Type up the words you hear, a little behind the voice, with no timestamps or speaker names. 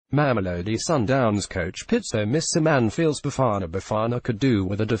Mamelodi Sundowns coach Pitso Mosimane feels Bafana Bafana could do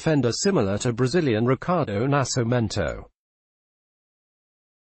with a defender similar to Brazilian Ricardo Nascimento.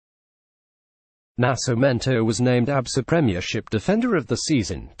 Nascimento was named ABSA Premiership Defender of the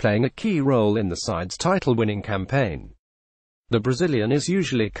Season, playing a key role in the side's title-winning campaign. The Brazilian is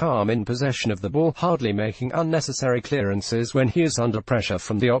usually calm in possession of the ball, hardly making unnecessary clearances when he is under pressure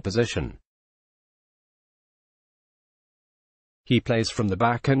from the opposition. He plays from the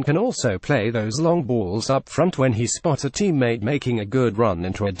back and can also play those long balls up front when he spots a teammate making a good run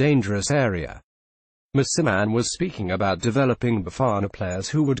into a dangerous area. Mosimane was speaking about developing Bafana players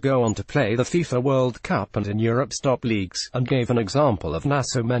who would go on to play the FIFA World Cup and in Europe's top leagues, and gave an example of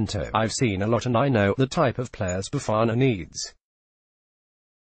Nascimento. "I've seen a lot and I know the type of players Bafana needs.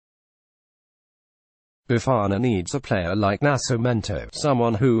 Bafana needs a player like Nascimento,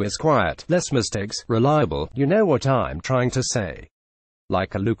 someone who is quiet, less mistakes, reliable, you know what I'm trying to say.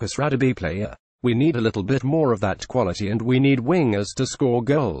 Like a Lucas Radebe player. We need a little bit more of that quality and we need wingers to score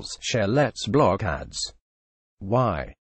goals, share let's block ads. Why?